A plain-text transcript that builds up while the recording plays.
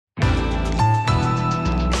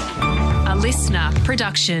listener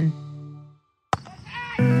production.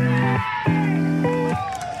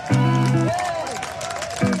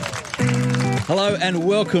 Hello and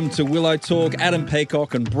welcome to Willow Talk. Adam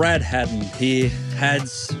Peacock and Brad Haddon here.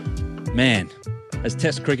 Hads, man, has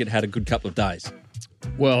Test cricket had a good couple of days?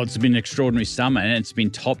 Well, it's been an extraordinary summer and it's been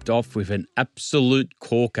topped off with an absolute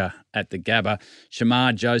corker at the Gabba.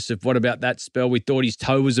 Shamar Joseph, what about that spell? We thought his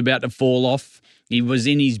toe was about to fall off. He was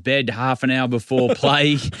in his bed half an hour before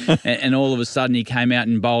play and all of a sudden he came out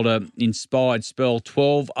and bowled an inspired spell,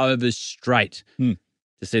 12 overs straight.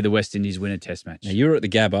 To see the West Indies win a Test match. Now, you were at the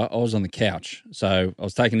Gabba. I was on the couch. So I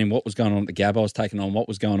was taking in what was going on at the Gabba. I was taking on what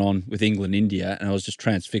was going on with England, India, and I was just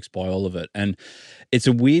transfixed by all of it. And it's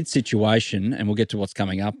a weird situation, and we'll get to what's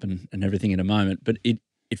coming up and everything in a moment, but it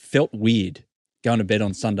felt weird going to bed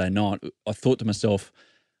on Sunday night. I thought to myself,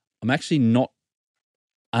 I'm actually not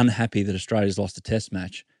unhappy that Australia's lost a Test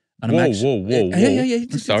match. And Whoa. Yeah.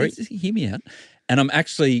 Sorry. Just hear me out. And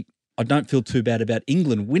I don't feel too bad about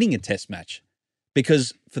England winning a Test match.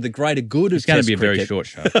 Because for the greater good of Test cricket... It's going to be a very short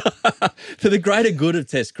show. For the greater good of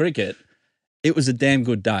Test cricket, it was a damn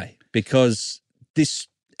good day. Because this,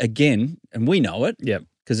 again, and we know it,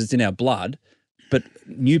 because it's in our blood, but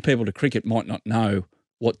new people to cricket might not know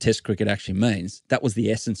what Test cricket actually means. That was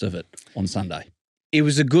the essence of it on Sunday. It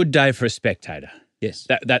was a good day for a spectator. Yes.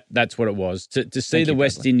 That's what it was. To see the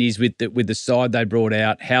West Indies with the side they brought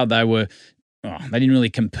out, how they were... they didn't really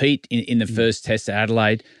compete in the first Test at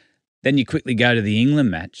Adelaide. Then you quickly go to the England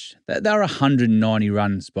match. They were 190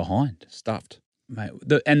 runs behind. Stuffed. Mate,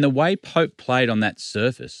 and the way Pope played on that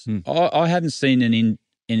surface, I haven't seen an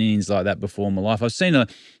innings like that before in my life. I've seen a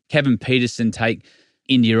Kevin Peterson take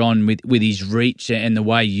India on with his reach and the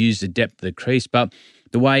way he used the depth of the crease, but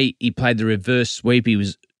the way he played the reverse sweep, he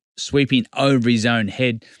was sweeping over his own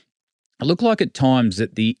head. It looked like at times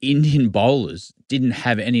that the Indian bowlers didn't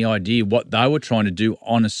have any idea what they were trying to do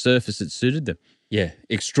on a surface that suited them. Yeah,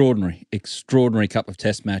 extraordinary couple of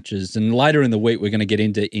Test matches. And later in the week, we're going to get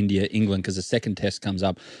into India, England, because the second Test comes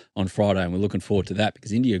up on Friday, and we're looking forward to that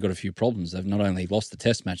because India have got a few problems. They've not only lost the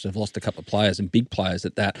Test match, they've lost a couple of players and big players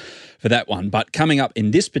at that for that one. But coming up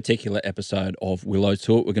in this particular episode of Willow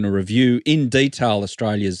Talk, we're going to review in detail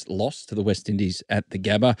Australia's loss to the West Indies at the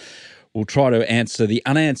Gabba. We'll try to answer the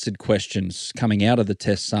unanswered questions coming out of the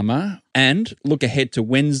Test summer and look ahead to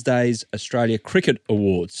Wednesday's Australia Cricket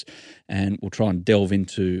Awards. And we'll try and delve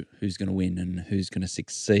into who's going to win and who's going to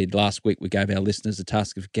succeed. Last week, we gave our listeners the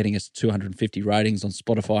task of getting us 250 ratings on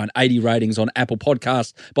Spotify and 80 ratings on Apple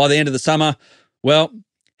Podcasts by the end of the summer. Well,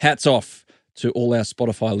 hats off to all our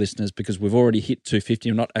Spotify listeners because we've already hit 250.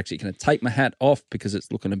 I'm not actually going to take my hat off because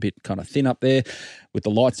it's looking a bit kind of thin up there with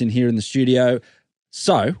the lights in here in the studio.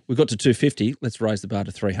 So we got to 250. Let's raise the bar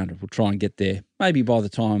to 300. We'll try and get there maybe by the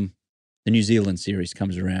time the New Zealand series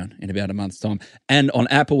comes around in about a month's time. And on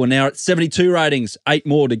Apple, we're now at 72 ratings, 8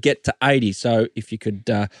 more to get to 80. So if you could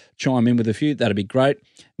chime in with a few, that'd be great.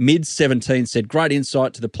 Mid17 said, great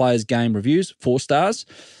insight to the players' game reviews, 4 stars.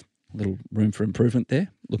 A little room for improvement there.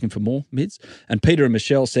 Looking for more mids. And Peter and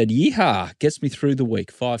Michelle said, yeehaw, gets me through the week,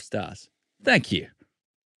 5 stars. Thank you.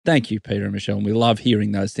 Thank you, Peter and Michelle. And we love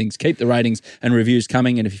hearing those things. Keep the ratings and reviews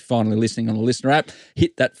coming. And if you're finally listening on the listener app,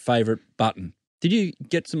 hit that favourite button. Did you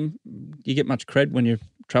get much cred when you're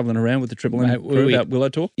travelling around with the Triple M crew about Willow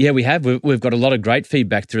Talk? Yeah, we have. We've got a lot of great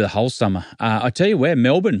feedback through the whole summer. I tell you where,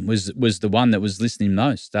 Melbourne was the one that was listening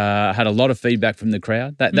most. Had a lot of feedback from the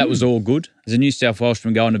crowd. That was all good. As a New South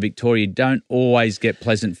Welshman going to Victoria, you don't always get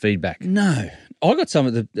pleasant feedback. No. I got some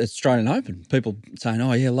at the Australian Open, people saying,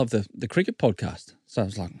 oh, yeah, love the cricket podcast. So I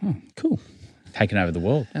was like, oh, cool. Taking over the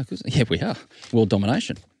world. Yeah, we are. World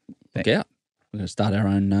domination. Look out. We're going to start our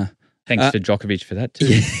own... Thanks to Djokovic for that too.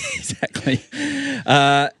 Yeah, exactly.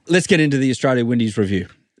 Let's get into the Australia Windies review.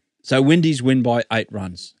 So Windies win by 8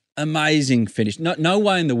 runs. Amazing finish. No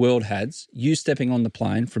way in the world, Hads, you stepping on the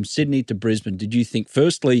plane from Sydney to Brisbane, did you think,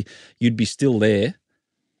 firstly, you'd be still there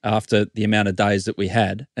after the amount of days that we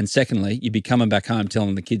had, and secondly, you'd be coming back home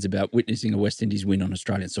telling the kids about witnessing a West Indies win on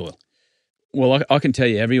Australian soil? Well, I can tell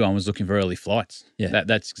you everyone was looking for early flights. Yeah.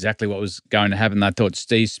 That's exactly what was going to happen. They thought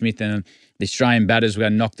Steve Smith and the Australian batters were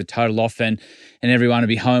going to knock the total off and everyone would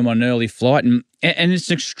be home on an early flight. And it's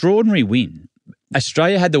an extraordinary win.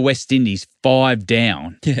 Australia had the West Indies 5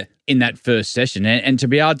 down in that first session. And to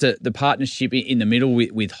be able to, the partnership in the middle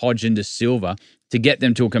with Hodge and De Silva, to get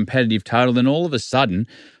them to a competitive total, then all of a sudden,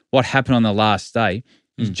 what happened on the last day,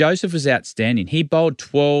 Joseph was outstanding. He bowled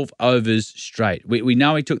 12 overs straight. We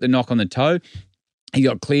know he took the knock on the toe. He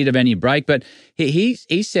got cleared of any break, but he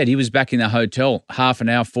said he was back in the hotel half an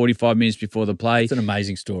hour, 45 minutes before the play. It's an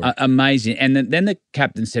amazing story. Amazing. And then the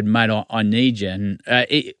captain said, mate, I need you. And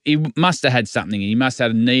he must have had something. He must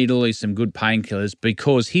have had a needle or some good painkillers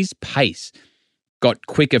because his pace got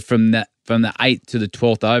quicker from the 8th to the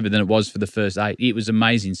 12th over than it was for the first 8. It was an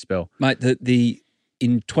amazing spell. Mate,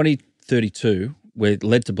 in 2032, we're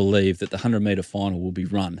led to believe that the 100-metre final will be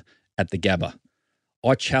run at the Gabba.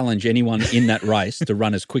 I challenge anyone in that race to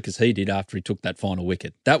run as quick as he did after he took that final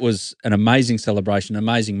wicket. That was an amazing celebration,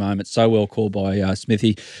 amazing moment. So well called by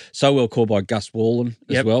Smithy, so well called by Gus Wallen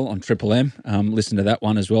as well on Triple M. Listen to that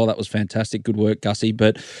one as well. That was fantastic. Good work, Gussie.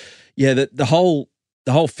 But yeah, the whole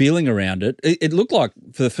feeling around it looked like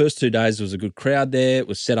for the first 2 days there was a good crowd there. It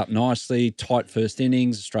was set up nicely, tight first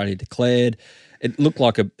innings. Australia declared. It looked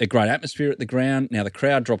like a great atmosphere at the ground. Now, the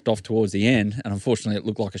crowd dropped off towards the end, and unfortunately it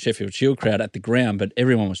looked like a Sheffield Shield crowd at the ground, but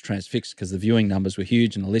everyone was transfixed because the viewing numbers were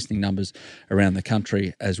huge and the listening numbers around the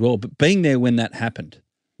country as well. But being there when that happened,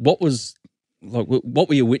 what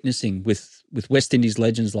were you witnessing with West Indies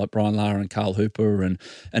legends like Brian Lara and Carl Hooper and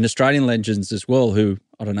Australian legends as well, who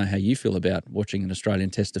I don't know how you feel about watching an Australian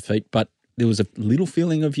Test defeat, but there was a little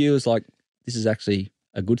feeling of you as like, this is actually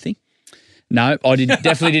a good thing? No, I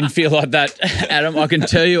definitely didn't feel like that, Adam. I can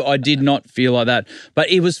tell you I did not feel like that. But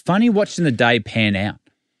it was funny watching the day pan out.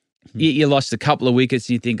 You lost a couple of wickets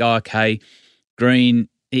and you think, oh, okay, Green,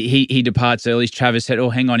 he departs early. Travis said, oh,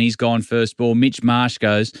 hang on, he's gone first ball. Mitch Marsh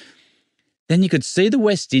goes. Then you could see the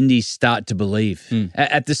West Indies start to believe.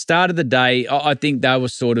 At the start of the day, I think they were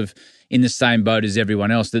sort of in the same boat as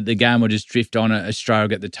everyone else, that the game would just drift on, Australia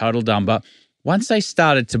get the total done. But once they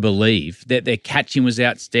started to believe that their catching was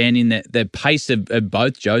outstanding, that the pace of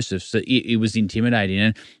both Josephs, it was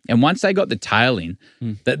intimidating. And once they got the tail in,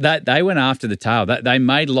 that they went after the tail. They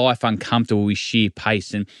made life uncomfortable with sheer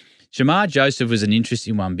pace. And Shamar Joseph was an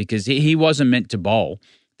interesting one because he wasn't meant to bowl.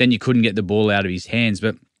 Then you couldn't get the ball out of his hands.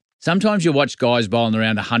 But sometimes you watch guys bowling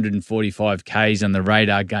around 145 Ks on the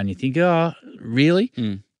radar gun. You think, oh, really?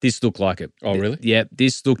 This looked like it. Oh, really? Yeah,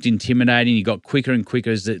 this looked intimidating. He got quicker and quicker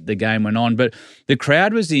as the game went on. But the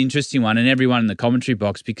crowd was the interesting one and everyone in the commentary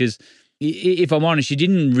box because, if I'm honest, you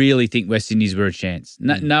didn't really think West Indies were a chance.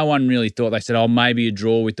 No one really thought. They said, oh, maybe a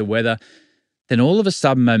draw with the weather. Then all of a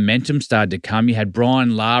sudden momentum started to come. You had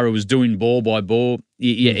Brian Lara was doing ball by ball.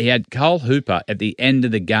 He had Carl Hooper at the end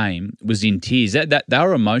of the game was in tears. They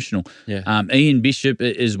were emotional. Yeah. Ian Bishop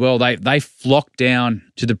as well. They flocked down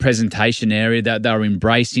to the presentation area. They were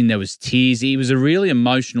embracing. There was tears. It was a really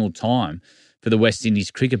emotional time for the West Indies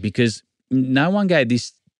cricket because no one gave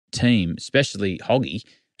this team, especially Hoggy,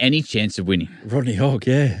 any chance of winning. Rodney Hogg,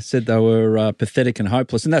 said they were pathetic and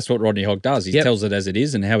hopeless. And that's what Rodney Hogg does. He tells it as it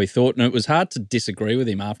is and how he thought. And it was hard to disagree with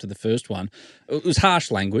him after the first one. It was harsh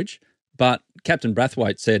language, but Captain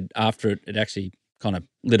Brathwaite said after it actually kind of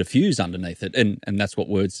lit a fuse underneath it. And that's what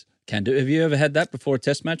words can do. Have you ever had that before a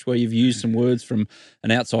test match where you've used some words from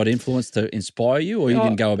an outside influence to inspire you, or you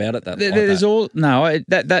didn't go about it that way?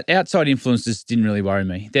 That outside influence just didn't really worry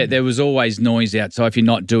me. There was always noise outside if you're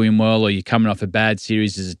not doing well or you're coming off a bad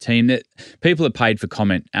series as a team. That people are paid for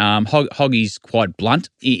comment. Hoggy's quite blunt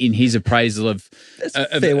in his appraisal of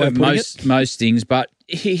most things, but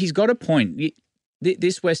he's got a point.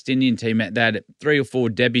 This West Indian team, they had 3 or 4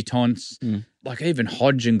 debutants, like even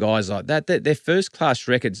Hodge and guys like that. Their first-class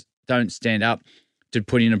records don't stand up to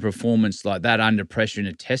put in a performance like that under pressure in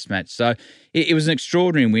a test match. So it was an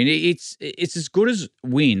extraordinary win. It's as good as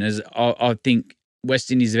win as I think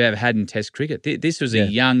West Indies have ever had in test cricket. This was a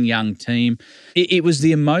young team. It was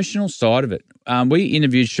the emotional side of it. We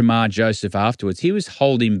interviewed Shamar Joseph afterwards. He was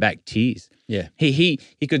holding back tears. Yeah. He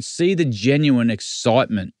could see the genuine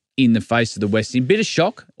excitement in the face of the West Indies. Bit of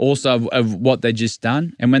shock also of what they'd just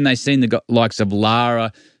done. And when they seen the likes of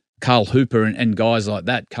Lara, Carl Hooper and guys like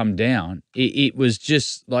that come down, it was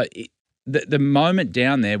just like the moment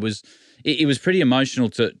down there was it was pretty emotional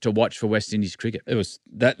to watch for West Indies cricket. It was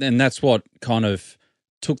that, and that's what kind of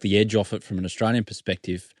took the edge off it from an Australian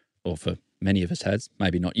perspective, or for many of us has,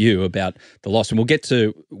 maybe not you, about the loss. And we'll get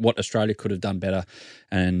to what Australia could have done better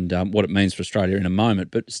and what it means for Australia in a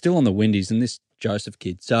moment. But still on the Windies and this Joseph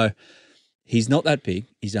kid. So he's not that big.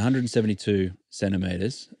 He's 172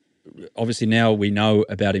 centimetres. Obviously now we know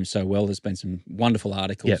about him so well. There's been some wonderful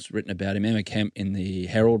articles written about him. Emma Kemp in the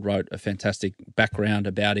Herald wrote a fantastic background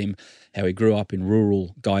about him, how he grew up in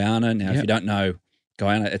rural Guyana. Now, if you don't know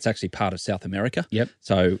Guyana, it's actually part of South America.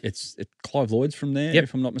 So it's Clive Lloyd's from there,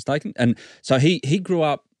 if I'm not mistaken. And so he grew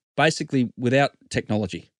up basically without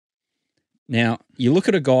technology. Now, you look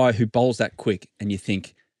at a guy who bowls that quick and you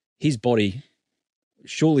think his body,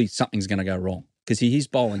 surely something's going to go wrong. because he's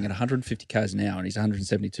bowling at 150 k's an hour and he's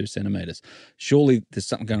 172 centimetres. Surely there's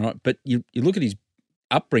something going on. But you look at his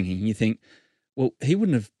upbringing and you think, well, he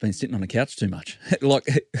wouldn't have been sitting on a couch too much,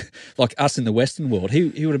 like us in the Western world.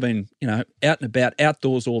 He would have been, out and about,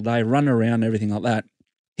 outdoors all day, running around, everything like that.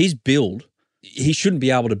 His build, he shouldn't be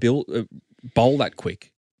able to bowl that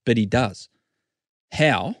quick, but he does.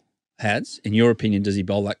 How, Hads, in your opinion, does he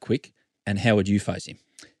bowl that quick, and how would you face him?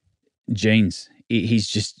 Genes. He's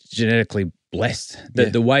just genetically blessed.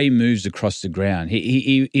 The way he moves across the ground,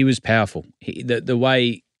 he was powerful. The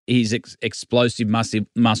way his explosive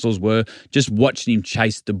muscles were, just watching him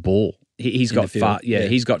chase the ball. He's got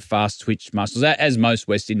he's got fast twitch muscles, as most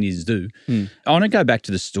West Indians do. I want to go back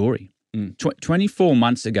to the story. 24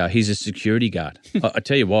 months ago, he's a security guard. I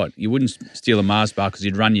tell you what, you wouldn't steal a Mars bar because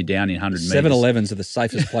he'd run you down in 100 metres. 7-Elevens are the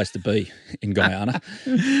safest place to be in Guyana.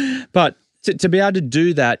 But to be able to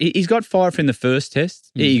do that, he's got fire from the first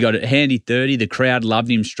test. He got a handy 30. The crowd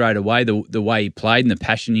loved him straight away, the way he played and the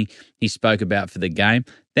passion he spoke about for the game.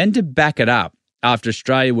 Then to back it up, after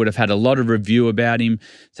Australia would have had a lot of review about him,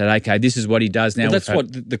 said, okay, this is what he does now. Well, that's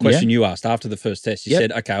what the question you asked after the first test. You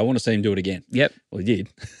said, okay, I want to see him do it again. Yep. Well, he did.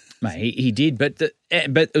 Mate, he did, but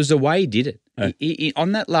it was the way he did it. He,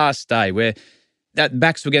 on that last day where that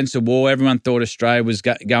backs against the wall, everyone thought Australia was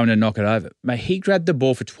going to knock it over. Mate, he grabbed the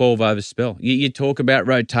ball for 12 over spell. You talk about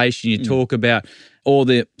rotation, you talk about all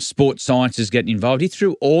the sports sciences getting involved. He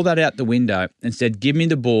threw all that out the window and said, give me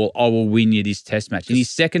the ball, I will win you this test match. In his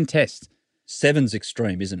second test. 7's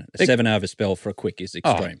extreme, isn't it? A 7 over spell for a quick is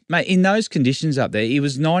extreme. Mate, in those conditions up there, it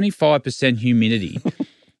was 95% humidity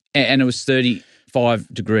and it was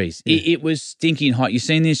 35 degrees. Yeah. It was stinking hot. You've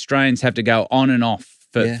seen the Australians have to go on and off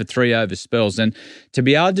for 3 over spells. And to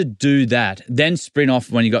be able to do that, then sprint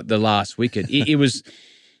off when he got the last wicket, it was...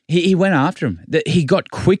 He went after him. He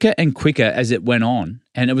got quicker and quicker as it went on.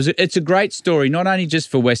 And it's a great story, not only just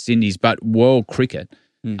for West Indies, but world cricket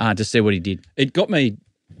to see what he did. It got me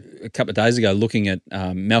a couple of days ago looking at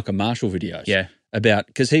Malcolm Marshall videos. Yeah. About,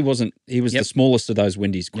 because he was the smallest of those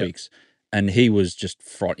Windies quicks. Yep. And he was just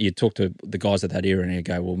frightening. You talk to the guys at that era and you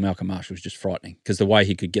go, well, Malcolm Marshall was just frightening because the way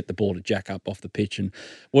he could get the ball to jack up off the pitch. And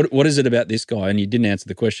what is it about this guy? And you didn't answer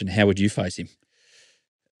the question, how would you face him?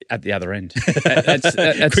 At the other end. That's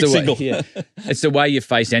the way. Yeah. It's the way you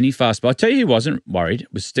face any fast ball. I tell you who wasn't worried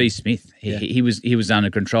was Steve Smith. He was under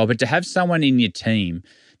control. But to have someone in your team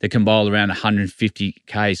that can bowl around 150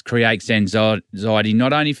 Ks creates anxiety,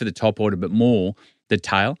 not only for the top order, but more the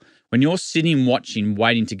tail. When you're sitting watching,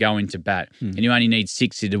 waiting to go into bat, and you only need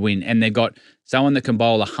 60 to win, and they've got someone that can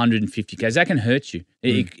bowl 150 Ks, that can hurt you.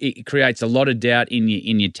 It creates a lot of doubt in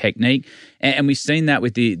your technique, and we've seen that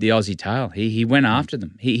with the Aussie tail. He went after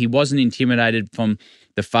them. He wasn't intimidated from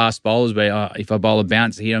the fast bowlers where, if I bowl a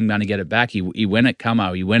bounce here, I'm going to get it back. He went at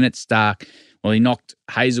Cummo. He went at Stark. Well, he knocked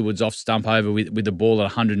Hazelwood's off stump over with the ball at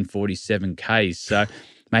 147 Ks. So,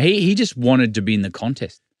 mate, he just wanted to be in the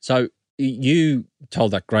contest. So, you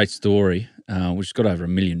told that great story, which got over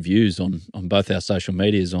 1 million views on both our social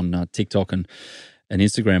medias, on TikTok and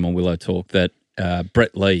Instagram on Willow Talk, that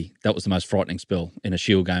Brett Lee, that was the most frightening spell in a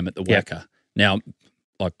Shield game at the Wacker. Now,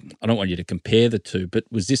 like, I don't want you to compare the two, but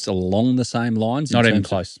was this along the same lines? Not even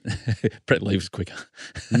close. Brett Lee was quicker.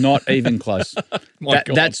 Not even close.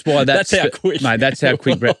 That's why that's how quick. Mate, that's how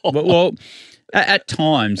quick Brett. Well, at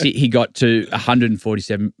times he got to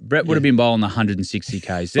 147. Brett would have been bowling 160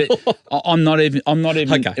 Ks. I'm not even.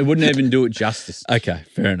 Okay. It wouldn't even do it justice. Okay,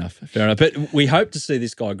 fair enough. But we hope to see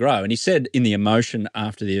this guy grow. And he said in the emotion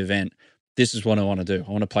after the event, "This is what I want to do.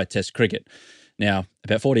 I want to play Test cricket." Now,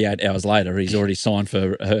 about 48 hours later, he's already signed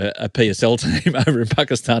for a PSL team over in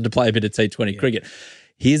Pakistan to play a bit of T20 cricket.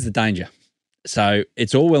 Here's the danger. So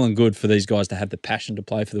it's all well and good for these guys to have the passion to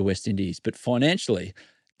play for the West Indies, but financially,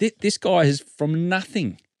 this guy is from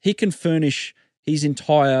nothing. He can furnish his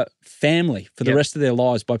entire family for the rest of their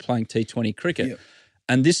lives by playing T20 cricket. Yep.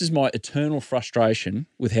 And this is my eternal frustration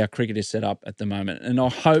with how cricket is set up at the moment. And I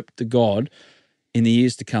hope to God in the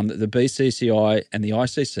years to come that the BCCI and the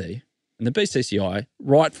ICC, and the BCCI,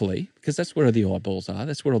 rightfully, because that's where the eyeballs are,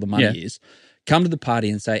 that's where all the money is, come to the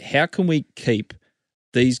party and say, how can we keep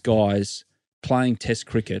these guys playing Test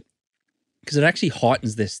cricket? Because it actually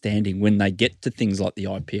heightens their standing when they get to things like the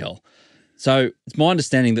IPL. So it's my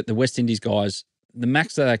understanding that the West Indies guys, the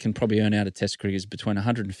max that they can probably earn out of Test cricket is between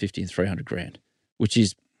 150 and 300 grand, which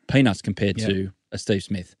is peanuts compared to a Steve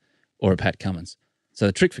Smith or a Pat Cummins. So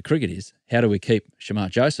the trick for cricket is, how do we keep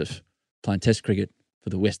Shamar Joseph playing Test cricket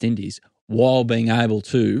for the West Indies while being able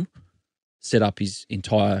to set up his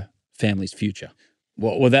entire family's future?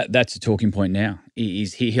 Well, that's a talking point now.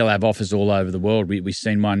 He'll have offers all over the world. We've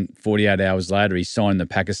seen one 48 hours later. He signed the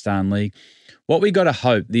Pakistan League. What we got to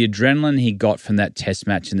hope, the adrenaline he got from that test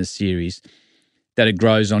match in the series, that it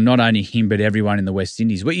grows on not only him but everyone in the West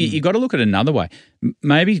Indies. Well, you got to look at it another way.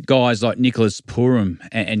 Maybe guys like Nicholas Purim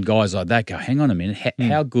and guys like that go, hang on a minute,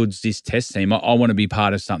 how good's this test team? I want to be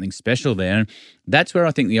part of something special there. And that's where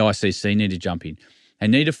I think the ICC need to jump in. They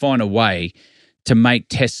need to find a way to make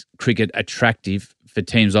test cricket attractive for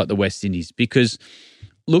teams like the West Indies, because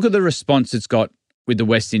look at the response it's got with the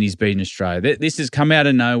West Indies beating Australia. This has come out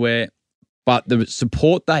of nowhere, but the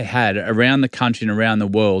support they had around the country and around the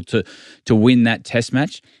world to win that test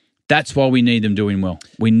match, that's why we need them doing well.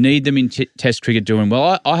 We need them in test cricket doing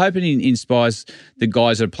well. I hope it inspires the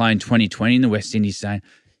guys that are playing 2020 in the West Indies saying,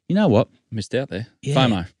 you know what? Missed out there. Yeah,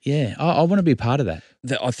 FOMO. Yeah, I want to be a part of that.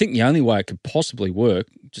 I think the only way it could possibly work,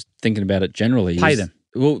 just thinking about it generally, Pay is them.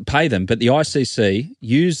 Well, pay them, but the ICC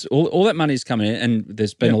use all that money is coming in, and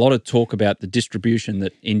there's been a lot of talk about the distribution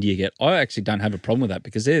that India get. I actually don't have a problem with that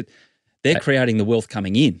because they're creating the wealth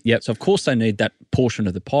coming in. Yep. So of course they need that portion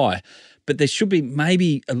of the pie, but there should be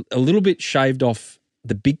maybe a little bit shaved off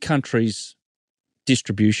the big countries'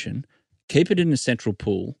 distribution, keep it in a central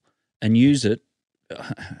pool, and use it.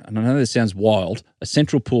 And I know this sounds wild. A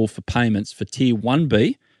central pool for payments for Tier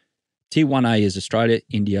 1B. Tier 1A is Australia,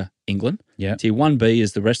 India, England. Yeah. Tier 1B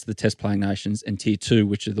is the rest of the test playing nations, and Tier 2,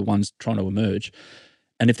 which are the ones trying to emerge.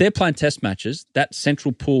 And if they're playing test matches, that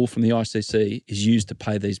central pool from the ICC is used to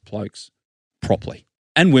pay these blokes properly.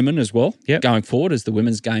 And women as well, going forward as the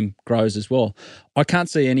women's game grows as well. I can't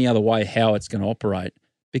see any other way how it's going to operate,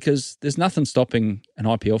 because there's nothing stopping an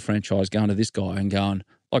IPL franchise going to this guy and going,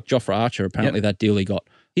 like Jofra Archer, apparently that deal he got,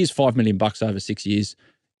 here's $5 million over 6 years.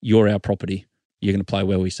 You're our property. You're going to play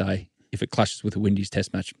where we say. If it clashes with a Windies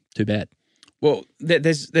test match, too bad. Well,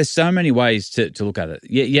 there's so many ways to look at it.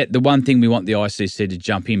 Yet the one thing we want the ICC to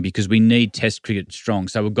jump in, because we need test cricket strong.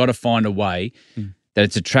 So we've got to find a way that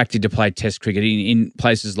it's attractive to play test cricket in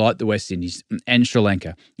places like the West Indies and Sri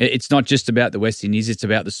Lanka. It's not just about the West Indies, it's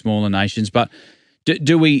about the smaller nations. But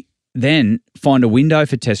do we then find a window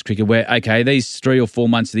for test cricket where, okay, these 3 or 4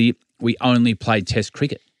 months of the year, we only play test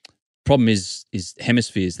cricket? Problem is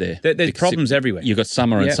hemispheres there. There's problems everywhere. You've got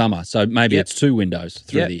summer and summer, so maybe it's 2 windows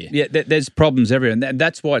through the year. Yeah, there's problems everywhere, and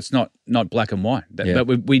that's why it's not black and white. But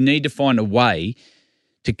we need to find a way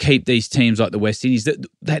to keep these teams like the West Indies.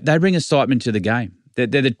 They bring excitement to the game. They're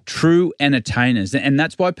the true entertainers, and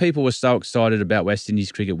that's why people were so excited about West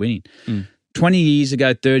Indies cricket winning. 20 years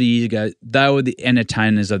ago, 30 years ago, they were the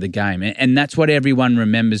entertainers of the game, and that's what everyone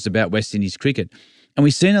remembers about West Indies cricket. And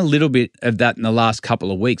we've seen a little bit of that in the last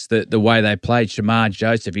couple of weeks, the way they played. Shamar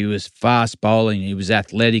Joseph, he was fast bowling, he was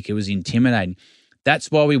athletic, he was intimidating. That's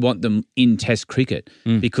why we want them in Test cricket,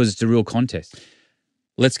 because it's a real contest.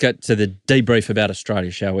 Let's get to the debrief about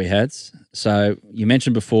Australia, shall we, Hads? So you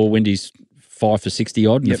mentioned before Windies 5 for 60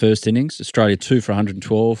 odd in the first innings, Australia 2 for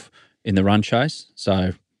 112 in the run chase.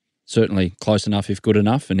 So certainly close enough if good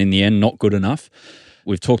enough, and in the end, not good enough.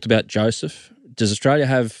 We've talked about Joseph. Does Australia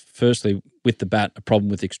have, firstly, with the bat, a problem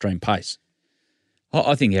with extreme pace?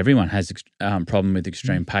 I think everyone has a problem with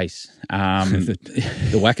extreme pace.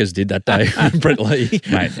 The Whackers did that day, Brett Lee.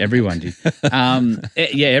 Mate, everyone did.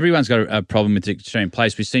 Everyone's got a problem with extreme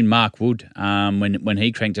pace. We've seen Mark Wood, when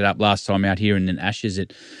he cranked it up last time out here in the Ashes,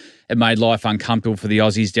 it made life uncomfortable for the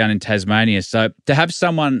Aussies down in Tasmania. So to have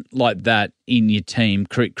someone like that in your team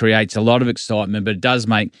creates a lot of excitement, but it does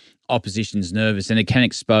make opposition's nervous, and it can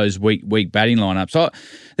expose weak batting lineups. So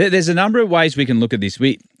there's a number of ways we can look at this.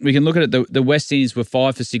 We can look at it. The West Indies were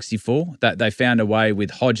 5 for 64. That they found a way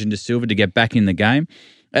with Hodge and De Silva to get back in the game.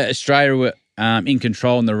 Australia were in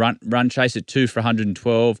control in the run chase at 2 for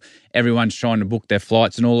 112. Everyone's trying to book their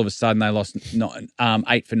flights, and all of a sudden they lost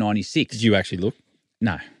 8 for 96. Did you actually look?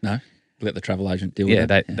 No. Let the travel agent deal with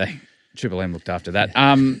that. They Triple M looked after that.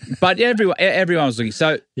 But everyone was looking.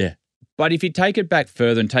 So yeah. But if you take it back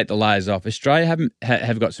further and take the layers off, Australia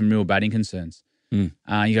have got some real batting concerns. You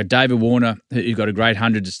got David Warner, who got a great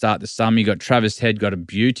 100 to start the summer. You got Travis Head, got a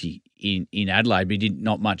beauty in Adelaide, but he did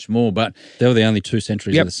not much more. But they were the only 2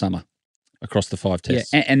 centuries of the summer across the 5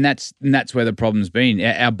 tests. Yeah, and that's where the problem's been.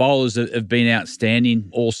 Our bowlers have been outstanding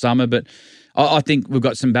all summer, but I think we've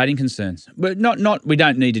got some batting concerns. But not we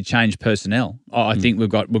don't need to change personnel. I think we've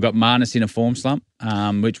got Marnus in a form slump,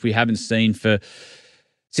 which we haven't seen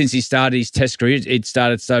since he started his Test career. It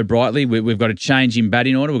started so brightly. We've got a change in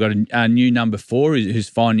batting order. We've got a new number 4 who's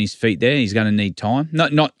finding his feet there. He's going to need time.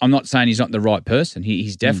 I'm not saying he's not the right person.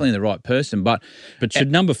 He's definitely the right person. But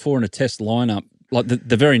should number 4 in a Test lineup, like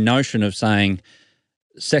the very notion of saying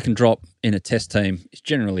second drop in a Test team is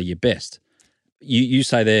generally your best. You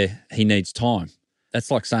say there he needs time. That's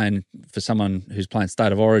like saying for someone who's playing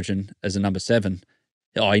State of Origin as a number 7,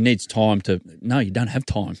 he needs time to. No, you don't have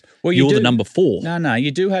time. Well, You're the number 4. No,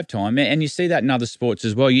 you do have time, and you see that in other sports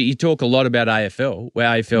as well. You talk a lot about AFL, where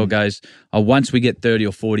AFL goes, once we get 30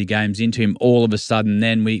 or 40 games into him, all of a sudden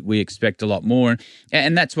then we expect a lot more,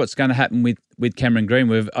 and that's what's going to happen with Cameron Green.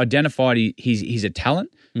 We've identified he's a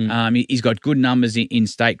talent. He's got good numbers in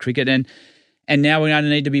state cricket, and now we only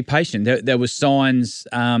need to be patient. There were signs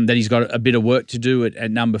that he's got a bit of work to do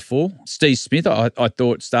at number 4. Steve Smith, I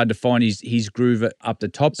thought, started to find his groove up the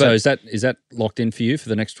top. So is that locked in for you for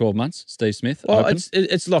the next 12 months, Steve Smith? Well,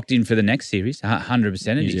 it's locked in for the next series,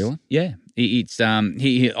 100%. New Zealand? Yeah.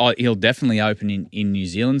 He'll definitely open in New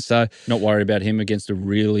Zealand. So not worried about him against a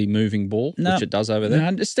really moving ball, which it does over there?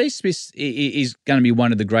 No, Steve Smith is going to be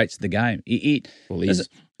one of the greats of the game. He is.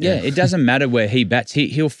 Yeah, it doesn't matter where he bats.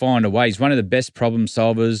 He'll find a way. He's one of the best problem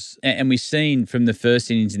solvers. And we've seen from the first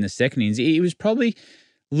innings and the second innings, he was probably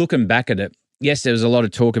looking back at it. Yes, there was a lot of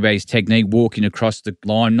talk about his technique, walking across the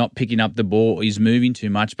line, not picking up the ball, he's moving too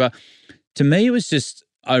much. But to me, it was just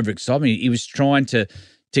overexciting. He was trying to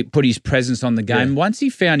put his presence on the game. Yeah. Once he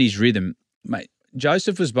found his rhythm, mate,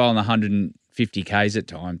 Joseph was bowling 150 Ks at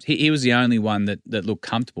times. He was the only one that looked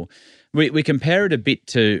comfortable. We compare it a bit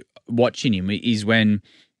to watching him is when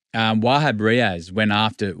Wahab Riaz went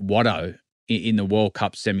after Watto in the World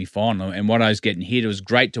Cup semi-final, and Watto's getting hit. It was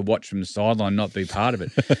great to watch from the sideline, not be part of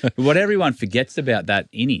it. But what everyone forgets about that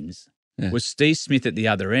innings was Steve Smith at the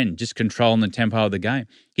other end, just controlling the tempo of the game.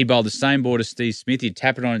 He bowled the same ball to Steve Smith. He'd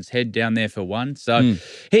tap it on its head down there for 1. So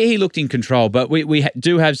he looked in control, but we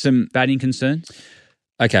do have some batting concerns.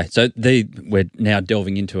 Okay, so we're now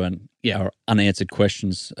delving into our unanswered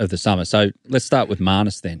questions of the summer. So let's start with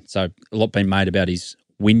Marnus then. So a lot been made about his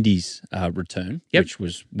Windies return, which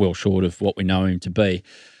was well short of what we know him to be.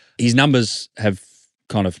 His numbers have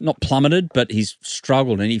kind of not plummeted, but he's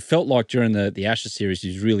struggled, and he felt like during the Ashes series he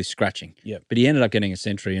was really scratching. Yep. But he ended up getting a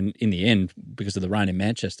century, and in the end, because of the rain in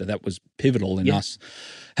Manchester, that was pivotal in us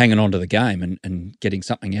hanging on to the game and getting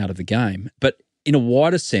something out of the game. But in a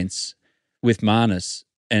wider sense, with Marnus,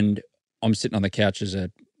 and I'm sitting on the couch as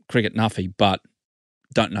a cricket nuffy, but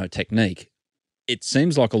don't know technique, it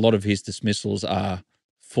seems like a lot of his dismissals are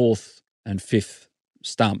 4th and 5th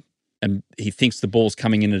stump, and he thinks the ball's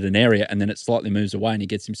coming in at an area and then it slightly moves away and he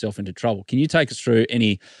gets himself into trouble. Can you take us through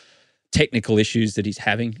any technical issues that he's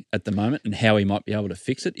having at the moment and how he might be able to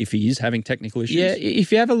fix it if he is having technical issues? Yeah,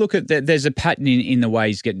 if you have a look at that, there's a pattern in the way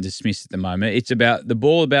he's getting dismissed at the moment. It's about the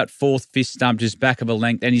ball about 4th, 5th stump, just back of a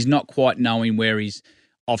length, and he's not quite knowing where he's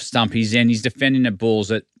off stump he's in. He's defending at balls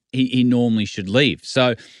that he normally should leave.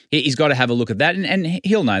 So he's got to have a look at that, and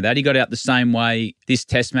he'll know that. He got out the same way this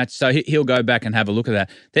test match, so he'll go back and have a look at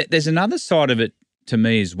that. There's another side of it to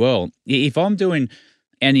me as well. If I'm doing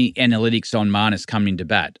any analytics on Marnus coming into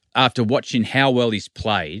bat, after watching how well he's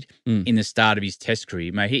played in the start of his test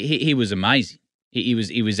career, mate, he was amazing. He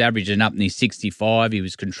was averaging up near 65. He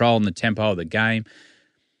was controlling the tempo of the game.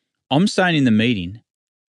 I'm saying in the meeting,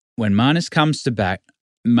 when Marnus comes to bat,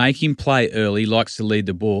 make him play early, likes to lead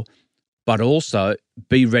the ball, but also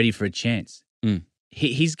be ready for a chance.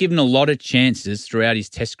 He's given a lot of chances throughout his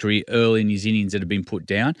test career early in his innings that have been put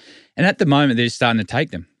down, and at the moment they're starting to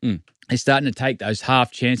take them. They're starting to take those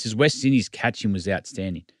half chances. West Indies catching was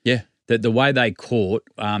outstanding. Yeah. The way they caught,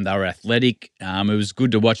 they were athletic. It was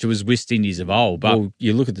good to watch. It was West Indies of old. But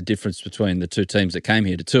you look at the difference between the two teams that came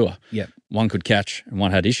here to tour. Yeah. One could catch and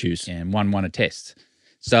one had issues. And one won a test.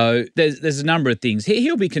 So there's a number of things.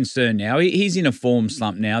 He'll be concerned now. He's in a form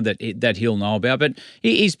slump now that he'll know about, but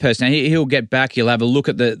he's personal. He'll get back. He'll have a look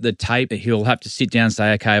at the tape. He'll have to sit down and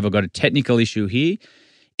say, okay, have I got a technical issue here?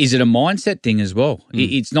 Is it a mindset thing as well?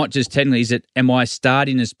 It's not just technically. Is it, am I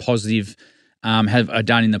starting as positive have I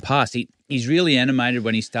done in the past? He's really animated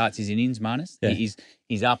when he starts his innings, Marnus. Yeah.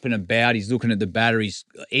 He's up and about. He's looking at the batter. He's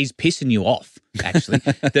pissing you off, actually,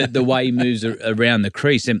 the way he moves around the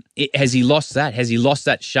crease. And has he lost that? Has he lost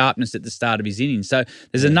that sharpness at the start of his innings? So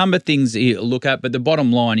there's a number of things he'll look at, but the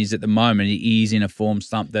bottom line is at the moment he's in a form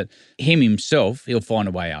slump that himself, he'll find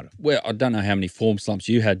a way out of. Well, I don't know how many form slumps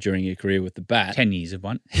you had during your career with the bat. 10 years of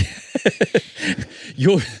one.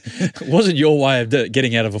 Wasn't your way of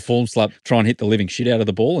getting out of a form slump try and hit the living shit out of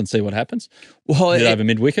the ball and see what happens? Well, over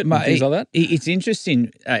mid-wicket and things like that? It's interesting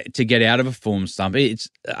to get out of a form slump. It's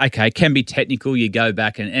okay, it can be technical. You go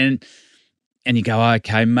back and you go,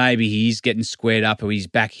 okay, maybe he's getting squared up or his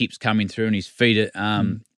back hip's coming through and his feet are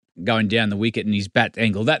going down the wicket and his bat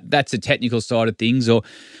angle. That's a technical side of things.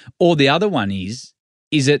 Or the other one is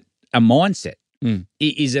it a mindset?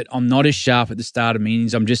 Is it I'm not as sharp at the start of my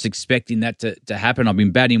innings, I'm just expecting that to happen. I've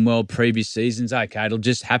been batting well previous seasons. Okay, it'll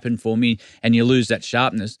just happen for me, and you lose that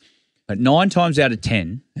sharpness. But 9 times out of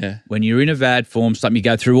 10, when you're in a bad form, you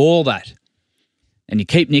go through all that and you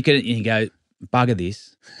keep nicking it and you go, bugger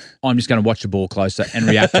this, I'm just going to watch the ball closer and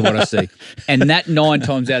react to what I see. And that 9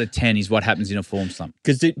 times out of 10 is what happens in a form slump.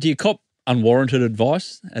 Because do you cop unwarranted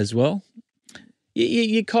advice as well?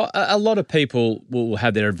 A lot of people will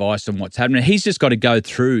have their advice on what's happening. He's just got to go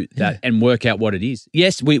through that and work out what it is.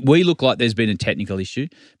 Yes, we look like there's been a technical issue,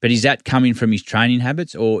 but is that coming from his training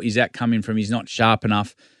habits, or is that coming from he's not sharp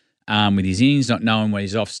enough with his innings, not knowing where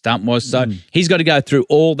his off stump was? So he's got to go through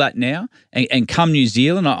all that now. And come New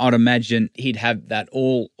Zealand, I'd imagine he'd have that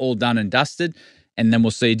all done and dusted, and then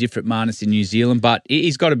we'll see a different Marnus in New Zealand. But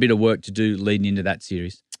he's got a bit of work to do leading into that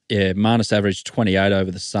series. Yeah, Marnus averaged 28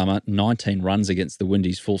 over the summer, 19 runs against the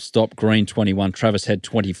Windies, full stop. Green, 21. Travis had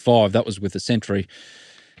 25. That was with a century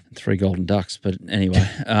and 3 golden ducks. But anyway,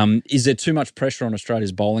 is there too much pressure on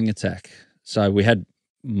Australia's bowling attack? So we had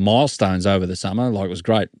milestones over the summer, like it was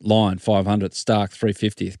great. Lyon, 500th, Stark,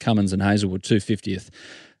 350th, Cummins and Hazelwood, 250th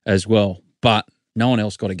as well. But no one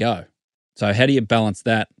else got to go. So how do you balance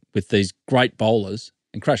that with these great bowlers?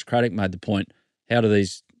 And Crash Craddock made the point, how do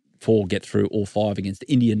these 4 get through all 5 against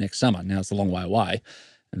India next summer? Now it's a long way away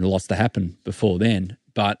and lots to happen before then.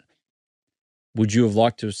 But would you have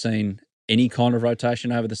liked to have seen any kind of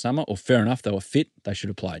rotation over the summer? Or fair enough, they were fit, they should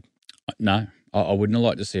have played? No, I wouldn't have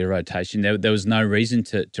liked to see a rotation. There was no reason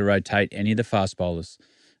to rotate any of the fast bowlers.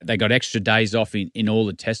 They got extra days off in all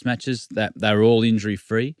the test matches. That they were all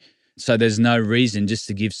injury-free. So there's no reason just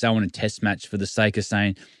to give someone a test match for the sake of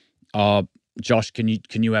saying, oh, Josh, can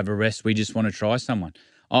you have a rest? We just want to try someone.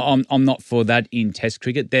 I'm not for that in Test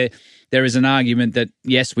cricket. There is an argument that,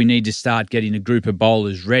 yes, we need to start getting a group of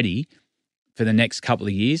bowlers ready for the next couple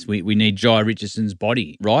of years. We need Jai Richardson's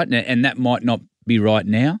body, right? And that might not be right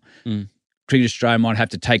now. Cricket Australia might have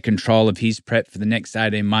to take control of his prep for the next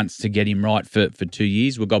 18 months to get him right for 2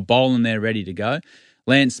 years. We've got Boland there ready to go.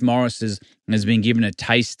 Lance Morris has been given a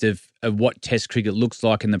taste of what Test cricket looks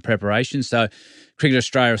like in the preparation. So Cricket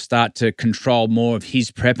Australia will start to control more of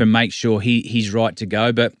his prep and make sure he's right to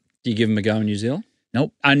go. But do you give him a go in New Zealand?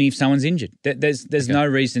 Nope, only if someone's injured. There's no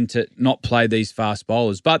reason to not play these fast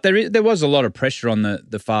bowlers. But there was a lot of pressure on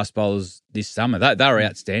the fast bowlers this summer. They were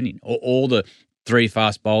outstanding. All the 3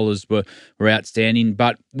 fast bowlers were outstanding.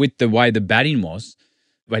 But with the way the batting was,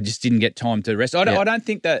 they just didn't get time to rest. I don't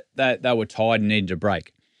think that they were tired and needed a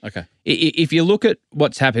break. Okay. If you look at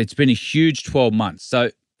what's happened, it's been a huge 12 months. So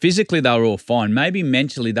physically they were all fine. Maybe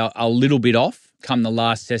mentally they were a little bit off come the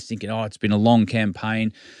last test thinking, it's been a long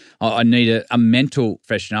campaign. I need a mental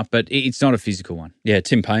freshen up, but it's not a physical one. Yeah,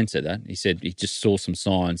 Tim Payne said that. He said he just saw some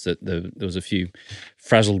signs that there was a few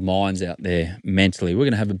frazzled minds out there mentally. We're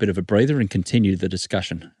going to have a bit of a breather and continue the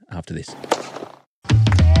discussion after this.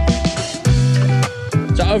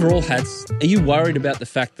 So overall, Hats, are you worried about the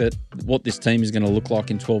fact that what this team is going to look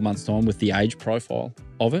like in 12 months' time with the age profile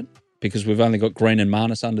of it? Because we've only got Green and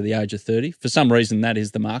Marnus under the age of 30. For some reason, that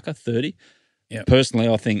is the marker, 30. Yep. Personally,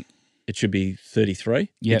 I think it should be 33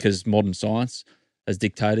 because modern science has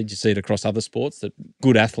dictated, you see it across other sports, that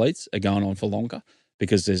good athletes are going on for longer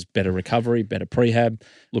because there's better recovery, better prehab,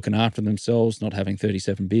 looking after themselves, not having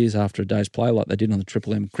 37 beers after a day's play like they did on the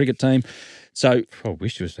Triple M cricket team. So I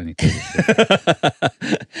wish it was only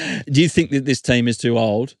 37. Do you think that this team is too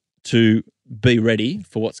old to be ready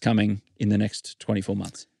for what's coming in the next 24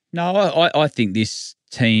 months? No, I think this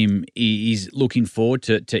team is looking forward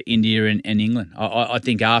to India and England. I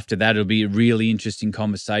think after that it'll be a really interesting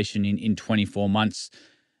conversation in 24 months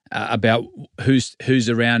about who's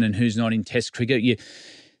around and who's not in Test cricket.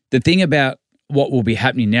 The thing about what will be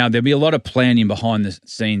happening now, there'll be a lot of planning behind the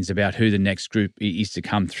scenes about who the next group is to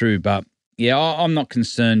come through. But yeah, I'm not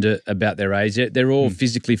concerned about their age. They're all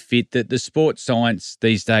physically fit. The sports science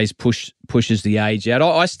these days pushes the age out.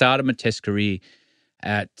 I started my Test career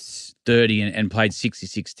at 30 and played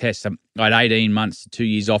 66 tests. I had 18 months to 2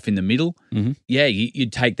 years off in the middle. Mm-hmm. Yeah,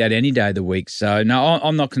 you'd take that any day of the week. So, no,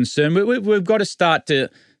 I'm not concerned. We've got to start to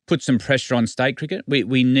put some pressure on state cricket.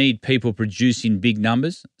 We need people producing big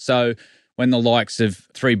numbers. So when the likes of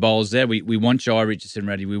 3 bowlers there, we want Jai Richardson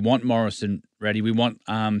ready, we want Morrison ready, we want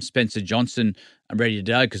Spencer Johnson ready to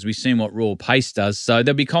go because we've seen what raw pace does. So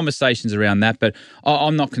there'll be conversations around that, but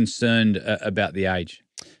I'm not concerned about the age.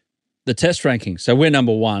 The Test ranking. So we're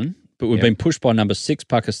number 1, but we've been pushed by number 6,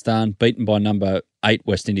 Pakistan, beaten by number 8,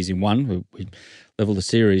 West Indies in 1. We leveled the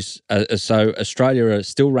series. So Australia are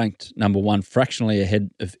still ranked number 1, fractionally ahead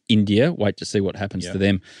of India. Wait to see what happens to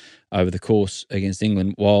them over the course against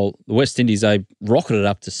England, while the West Indies, they rocketed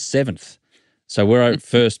up to 7th. So we're out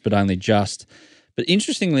first, but only just. But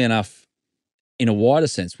interestingly enough, in a wider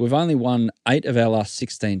sense, we've only won 8 of our last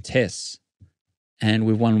 16 tests and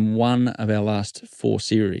we've won 1 of our last 4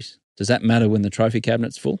 series. Does that matter when the trophy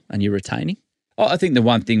cabinet's full and you're retaining? I think the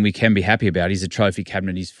one thing we can be happy about is the trophy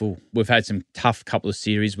cabinet is full. We've had some tough couple of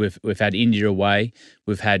series. We've had India away.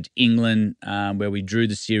 We've had England where we drew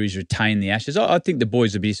the series, retained the Ashes. I think the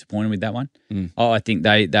boys will be disappointed with that one. I think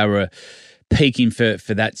they were peaking for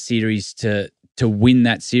that series to win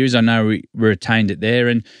that series. I know we retained it there.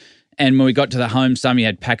 And when we got to the home sum, we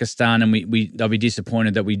had Pakistan and they'll be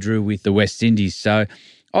disappointed that we drew with the West Indies. So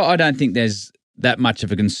I don't think there's that much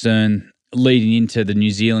of a concern leading into the New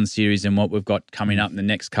Zealand series and what we've got coming up in the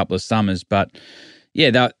next couple of summers. But,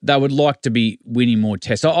 yeah, they would like to be winning more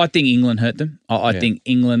tests. I think England hurt them. I think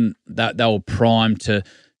England, they were primed to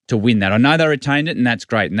win that. I know they retained it, and that's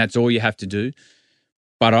great, and that's all you have to do.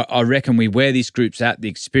 But I reckon we wear these groups out, the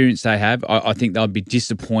experience they have, I think they'll be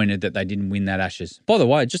disappointed that they didn't win that Ashes. By the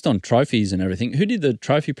way, just on trophies and everything, who did the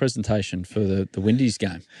trophy presentation for the Windies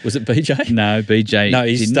game? Was it BJ? No, BJ No,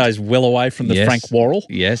 he stays well away from the Frank Worrell.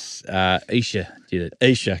 Yes, Isha did it.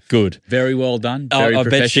 Isha, good. Very well done. Very I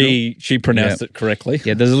bet professional. she pronounced it correctly.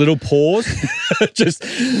 Yeah, there's a little pause. Just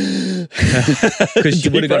because she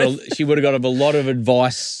would have got a lot of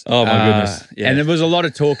advice. Oh my goodness! Yeah. And there was a lot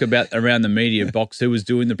of talk around the media box who was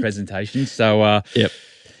doing the presentation. So yep,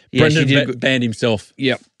 yeah, Brendan banned himself.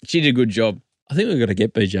 Yep, she did a good job. I think we've got to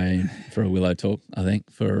get BJ in for a Willow talk. I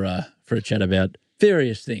think for a chat about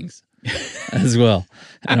various things as well,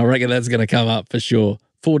 and I reckon that's going to come up for sure.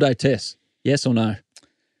 4-day test, yes or no?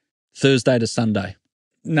 Thursday to Sunday.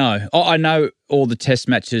 No, I know all the test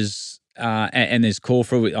matches, and there's call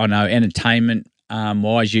for it. I know entertainment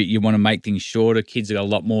wise, you want to make things shorter. Kids have got a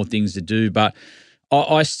lot more things to do, but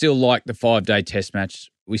I still like the 5-day test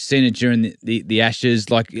match. We've seen it during the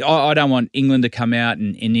Ashes. Like I don't want England to come out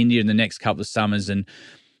in India in the next couple of summers and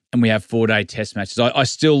we have 4-day test matches. I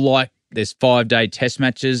still like there's 5-day test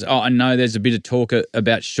matches. I know there's a bit of talk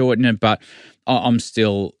about shortening it, but I'm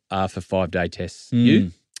still for 5-day tests.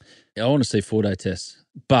 You? I want to see 4-day tests,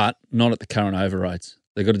 but not at the current over rates.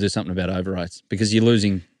 They've got to do something about over rates because you're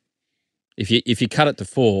losing. If you cut it to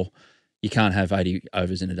 4, you can't have 80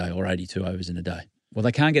 overs in a day or 82 overs in a day. Well,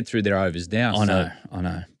 they can't get through their overs now. I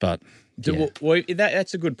know, but yeah. Well,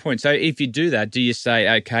 that's a good point. So if you do that, do you say,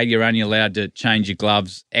 okay, you're only allowed to change your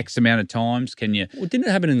gloves X amount of times? Can you? Well, didn't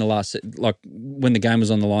it happen in the last, like when the game was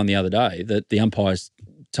on the line the other day, that the umpires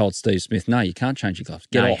told Steve Smith, no, you can't change your gloves.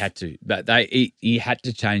 Get off. He had to. But he had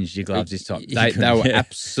to change your gloves this time. They were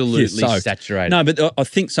absolutely saturated. No, but I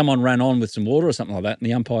think someone ran on with some water or something like that, and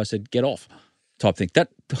the umpire said, get off. Type thing. That,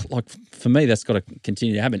 like, for me, that's got to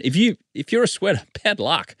continue to happen. If you're a sweater, bad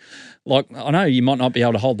luck. Like, I know you might not be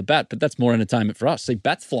able to hold the bat, but that's more entertainment for us. See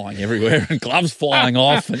bats flying everywhere and gloves flying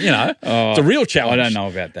off, and it's a real challenge. I don't know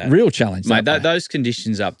about that. Real challenge, mate. Those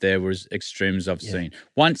conditions up there were as extreme as I've seen.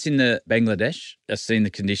 Once in the Bangladesh, I've seen the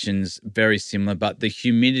conditions very similar, but the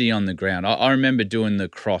humidity on the ground. I remember doing the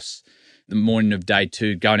cross the morning of day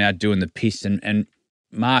 2, going out doing the piss, and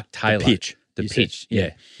Mark Taylor, the pitch,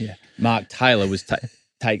 yeah. Mark Taylor was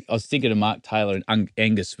I was thinking of Mark Taylor and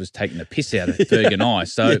Angus was taking the piss out of Ferg and I.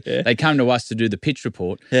 So they come to us to do the pitch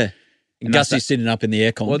report. Yeah. And Gussie's sitting up in the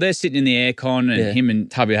aircon. Well, they're sitting in the aircon and him and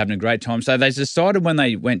Tubby are having a great time. So they decided when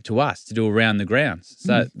they went to us to do around the grounds.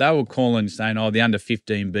 So they were calling saying, the under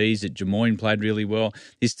 15Bs at Jemoyne played really well.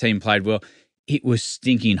 This team played well. It was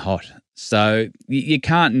stinking hot. So you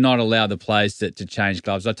can't not allow the players to change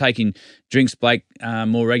gloves. I'm taking drinks break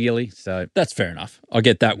more regularly. So that's fair enough. I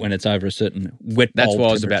get that when it's over a certain wet That's bulb what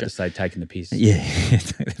I was about temperature. to say, taking the piss. Yeah,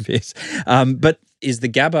 taking the piss. But is the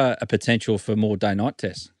Gabba a potential for more day-night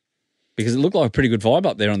tests? Because it looked like a pretty good vibe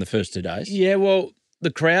up there on the first 2 days. Yeah, well,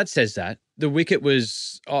 the crowd says that. The wicket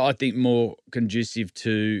was, I think, more conducive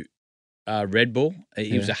to red ball.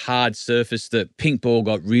 It was a hard surface. The pink ball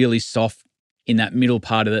got really soft in that middle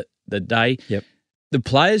part of the day. Yep. The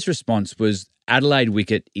players' response was Adelaide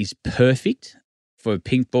wicket is perfect for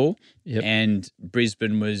pink ball, and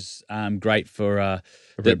Brisbane was great for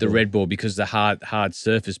the red ball because the hard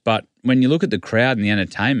surface. But when you look at the crowd and the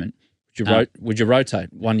entertainment, would you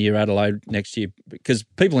rotate 1 year Adelaide next year? Because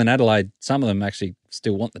people in Adelaide, some of them actually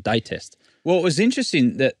still want the day test. Well, it was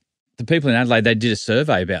interesting that the people in Adelaide, they did a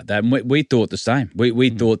survey about that, and we thought the same.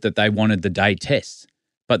 We thought that they wanted the day test,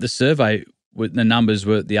 but the survey, the numbers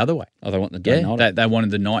were the other way. Oh, they want the day night. They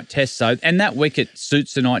wanted the night test. So, and that wicket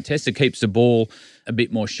suits the night test. It keeps the ball a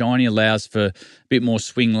bit more shiny, allows for a bit more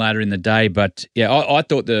swing later in the day. But yeah, I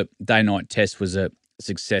thought the day-night test was a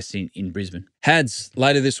success in Brisbane. Hads,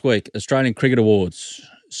 later this week, Australian Cricket Awards.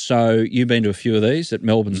 So you've been to a few of these at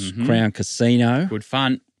Melbourne's Crown Casino. Good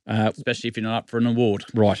fun, especially if you're not up for an award.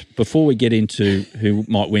 Right. Before we get into who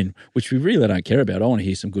might win, which we really don't care about, I want to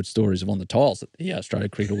hear some good stories of on the tiles at the Australia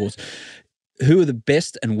Cricket Awards. Who are the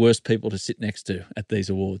best and worst people to sit next to at these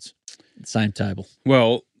awards? Same table.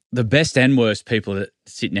 Well, the best and worst people to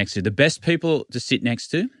sit next to. The best people to sit next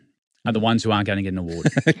to are the ones who aren't going to get an award.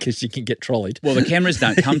 Because you can get trolleyed. Well, the cameras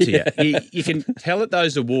don't come to you. You can tell at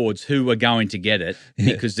those awards who are going to get it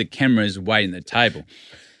because the camera's waiting at the table.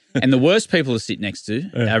 And the worst people to sit next to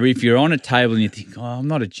are if you're on a table and you think, oh, I'm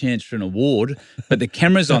not a chance for an award, but the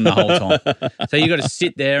camera's on the whole time. So you've got to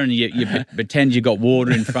sit there and you pretend you've got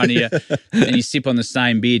water in front of you and you sip on the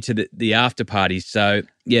same beer to the after party. So,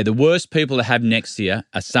 yeah, the worst people to have next to you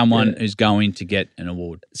are someone who's going to get an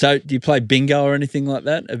award. So do you play bingo or anything like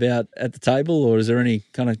that about at the table, or is there any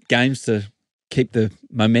kind of games to keep the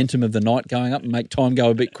momentum of the night going up and make time go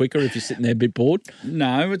a bit quicker if you're sitting there a bit bored?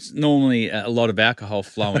 No, it's normally a lot of alcohol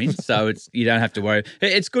flowing, so you don't have to worry.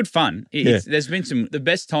 It's good fun. There's been the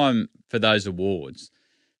best time for those awards,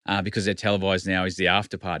 because they're televised now, is the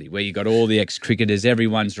after party where you got all the ex-cricketers,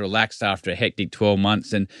 everyone's relaxed after a hectic 12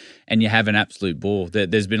 months and you have an absolute ball.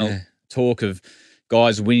 There's been a talk of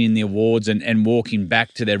guys winning the awards and walking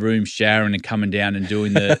back to their room, showering and coming down and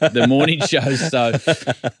doing the morning shows. So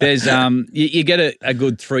there's you get a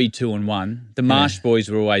good 3, 2 and 1. The Marsh boys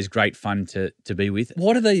were always great fun to be with.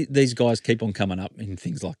 Why do these guys keep on coming up in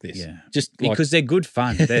things like this? Yeah, just because they're good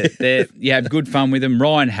fun. You have good fun with them.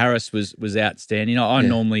 Ryan Harris was outstanding. I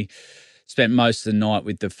normally spent most of the night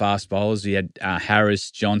with the fast bowlers. We had Harris,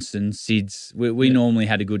 Johnson, Sids. We normally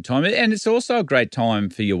had a good time. And it's also a great time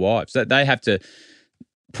for your wives. They have to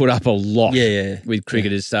put up a lot with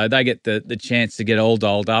cricketers, so they get the chance to get all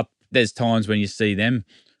dolled up. There's times when you see them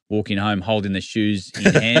walking home holding the shoes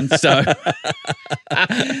in hand, so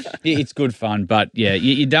it's good fun. But, yeah,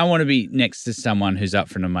 you don't want to be next to someone who's up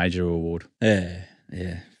for a major award.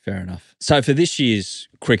 Yeah, fair enough. So for this year's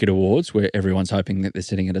Cricket Awards, where everyone's hoping that they're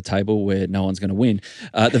sitting at a table where no one's going to win,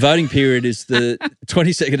 the voting period is the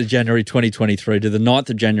 22nd of January 2023 to the 9th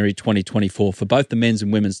of January 2024 for both the men's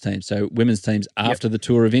and women's teams. So women's teams after the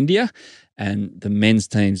Tour of India and the men's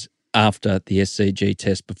teams after the SCG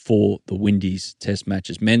test before the Windies test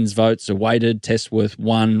matches. Men's votes are weighted, tests worth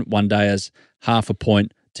one day as half a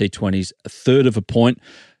point, T20s a third of a point.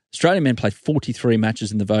 Australian men played 43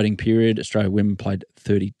 matches in the voting period. Australian women played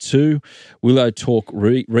 32. Willow Talk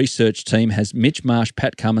research team has Mitch Marsh,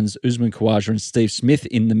 Pat Cummins, Usman Khawaja and Steve Smith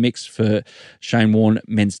in the mix for Shane Warne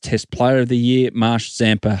Men's Test Player of the Year. Marsh,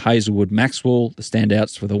 Zampa, Hazelwood, Maxwell, the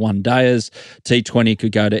standouts for the one-dayers. T20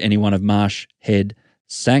 could go to any one of Marsh, Head,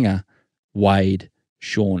 Sanger, Wade,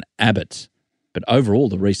 Sean Abbott. But overall,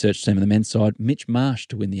 the research team on the men's side, Mitch Marsh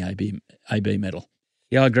to win the AB medal.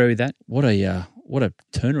 Yeah, I agree with that. What a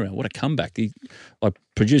turnaround, what a comeback.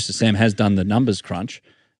 Producer Sam has done the numbers crunch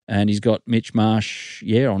and he's got Mitch Marsh,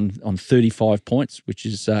 on 35 points, which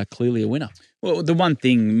is clearly a winner. Well, the one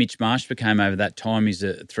thing Mitch Marsh became over that time is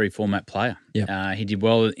a 3-format player. Yeah. He did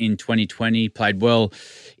well in 2020, played well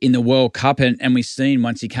in the World Cup, and we've seen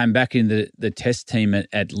once he came back into the test team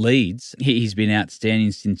at Leeds, he's been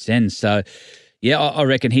outstanding since then. So, yeah, I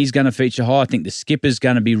reckon he's going to feature high. I think the skipper's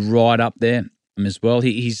going to be right up there as well.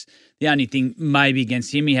 He's the only thing maybe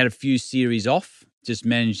against him, he had a few series off, just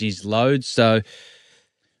managed his loads. So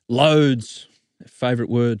loads, favourite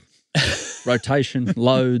word, rotation,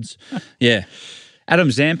 loads. Yeah. Adam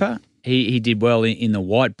Zampa, he did well in the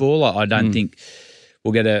white ball. I don't think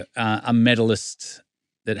we'll get a medalist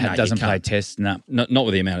that doesn't play tests. No. Not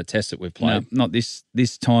with the amount of tests that we've played. No, not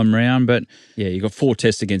this time round. But yeah, you got 4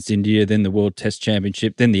 tests against India, then the World Test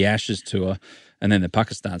Championship, then the Ashes Tour, and then the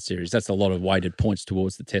Pakistan series. That's a lot of weighted points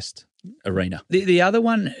towards the test arena. The other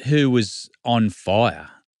one who was on fire,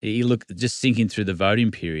 he looked just sinking through the voting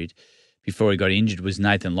period before he got injured, was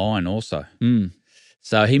Nathan Lyon also.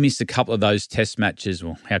 So he missed a couple of those test matches.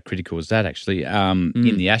 Well, how critical was that actually? In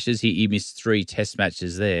the Ashes, he missed 3 test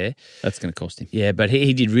matches there. That's going to cost him. Yeah, but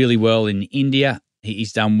he did really well in India.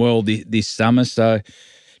 He's done well this summer. So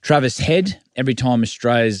Travis Head, every time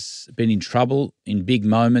Australia's been in trouble in big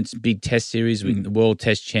moments, big test series, with the World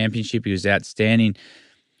Test Championship, he was outstanding.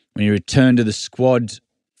 When he returned to the squad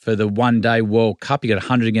for the one-day World Cup, he got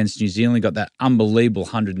 100 against New Zealand. He got that unbelievable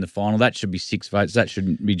 100 in the final. That should be 6 votes. That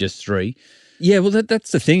shouldn't be just 3. Yeah, well,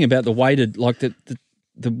 that's the thing about the weighted, like the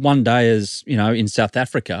one-dayers, in South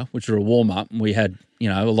Africa, which are a warm-up, and we had,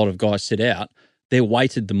 a lot of guys sit out, they're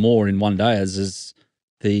weighted the more in one-dayers as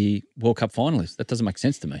the World Cup finalists. That doesn't make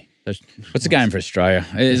sense to me. What's a game for Australia?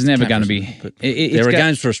 It's never going to be. There are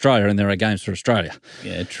games for Australia and there are games for Australia.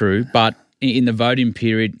 Yeah, true. But in the voting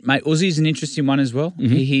period, mate, Uzi's an interesting one as well.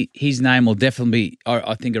 Mm-hmm. His name will definitely be,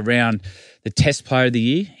 I think, around the Test Player of the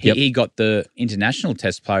Year. He got the International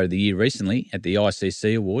Test Player of the Year recently at the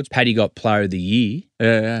ICC Awards. Paddy got Player of the Year.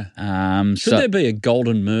 Yeah. Should there be a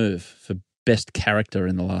golden move for best character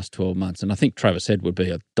in the last 12 months? And I think Travis Head would be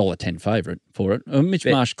a $1.10 favourite for it. Mitch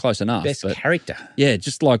Marsh, close enough. Best character. Yeah,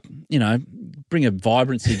 just like, bring a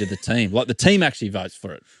vibrancy to the team. Like the team actually votes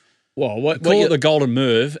for it. Well, Call it the golden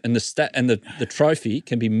Merv, and the trophy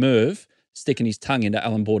can be Merv sticking his tongue into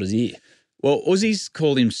Alan Border's ear. Well, Uzi's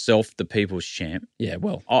called himself the People's Champ. Yeah,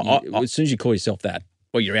 well, as soon as you call yourself that,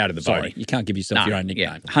 well, you're out of the voting. You can't give yourself your own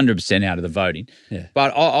nickname. 100% out of the voting. Yeah.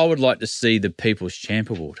 But I would like to see the People's Champ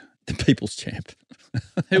Award. The People's Champ.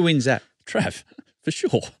 Who wins that? Trav, for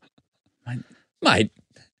sure. Mate,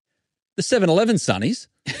 the 7-Eleven Sunnies,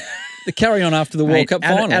 the carry-on after the World Cup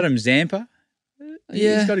final. Adam Zampa.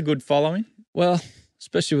 Yeah. He's got a good following. Well,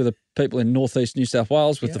 especially with the people in northeast New South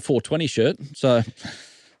Wales with the 420 shirt. So,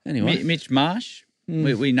 anyway. Mitch Marsh,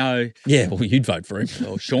 we know. Yeah, well, you'd vote for him.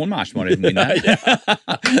 Well, Sean Marsh might even win that.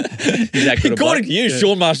 According to you,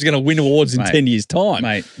 Sean Marsh is going to win awards in 10 years' time.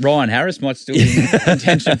 Mate, Ryan Harris might still be in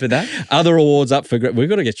contention for that. Other awards up for – we've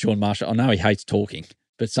got to get Sean Marsh. I know he hates talking,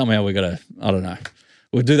 but somehow we've got to – I don't know.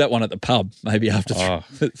 We'll do that one at the pub, maybe after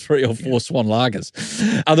 3 or 4 Swan Lagers.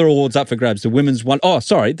 Other awards up for grabs. The women's one. Oh,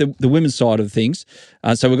 sorry, the women's side of things.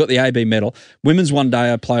 So we've got the AB medal. Women's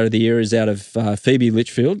one-day player of the year is out of Phoebe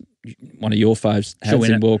Litchfield, one of your faves has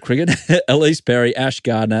in world cricket. Elise Perry, Ash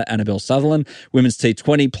Gardner, Annabelle Sutherland. Women's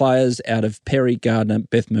T20 players out of Perry, Gardner,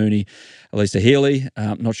 Beth Mooney, Elisa Healy.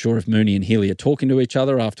 Not sure if Mooney and Healy are talking to each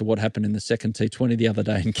other after what happened in the second T20 the other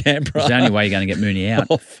day in Canberra. It's the only way you're going to get Mooney out.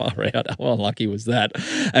 Oh, far out. How unlucky was that?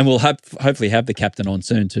 And we'll hopefully have the captain on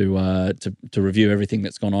soon to review everything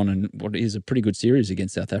that's gone on in what is a pretty good series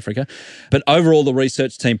against South Africa. But overall, the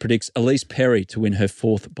research team predicts Elise Perry to win her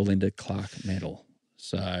 4th Belinda Clark medal.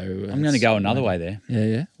 So I'm going to go another way there.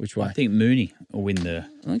 Yeah. Which way? I think Mooney will win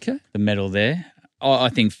the medal there. I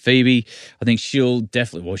think Phoebe, she'll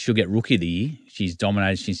get Rookie of the Year. She's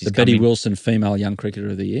dominated since she's the Betty Wilson Female Young Cricketer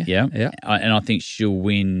of the Year. Yeah. And I think she'll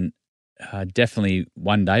win definitely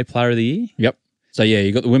One-Day Player of the Year. Yep. So,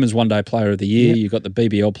 you've got the Women's One-Day Player of the Year, you've got the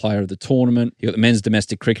BBL Player of the Tournament, you've got the Men's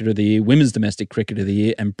Domestic Cricketer of the Year, Women's Domestic Cricketer of the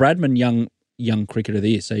Year, and Bradman Young Cricketer of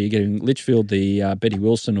the Year. So you're getting Litchfield the Betty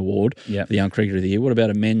Wilson Award for the Young Cricketer of the Year. What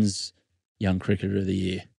about a Men's Young Cricketer of the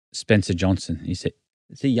Year? Spencer Johnson. Is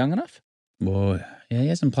he young enough? Well, he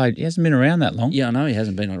hasn't played. He hasn't been around that long. Yeah, I know he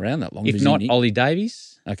hasn't been around that long. If not, Ollie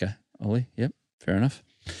Davies. Okay, Ollie. Yep, fair enough.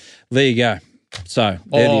 There you go. So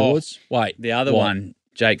they're the awards. Wait, the other one,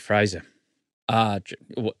 Jake Fraser.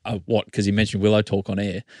 What? Because he mentioned Willow Talk on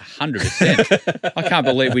air. 100%. I can't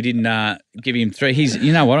believe we didn't give him 3.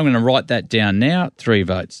 You know what? I'm going to write that down now. 3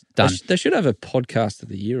 votes. Done. They should have a Podcast of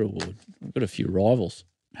the Year award. We've got a few rivals.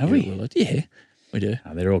 Have we? Willow. Yeah, we do.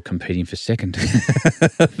 Oh, they're all competing for second.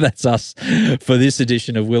 That's us for this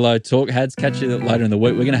edition of Willow Talk. Hads, catch you later in the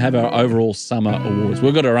week. We're going to have our overall summer awards.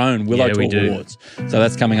 We've got our own Willow Talk awards. So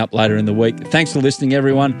that's coming up later in the week. Thanks for listening,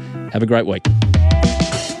 everyone. Have a great week.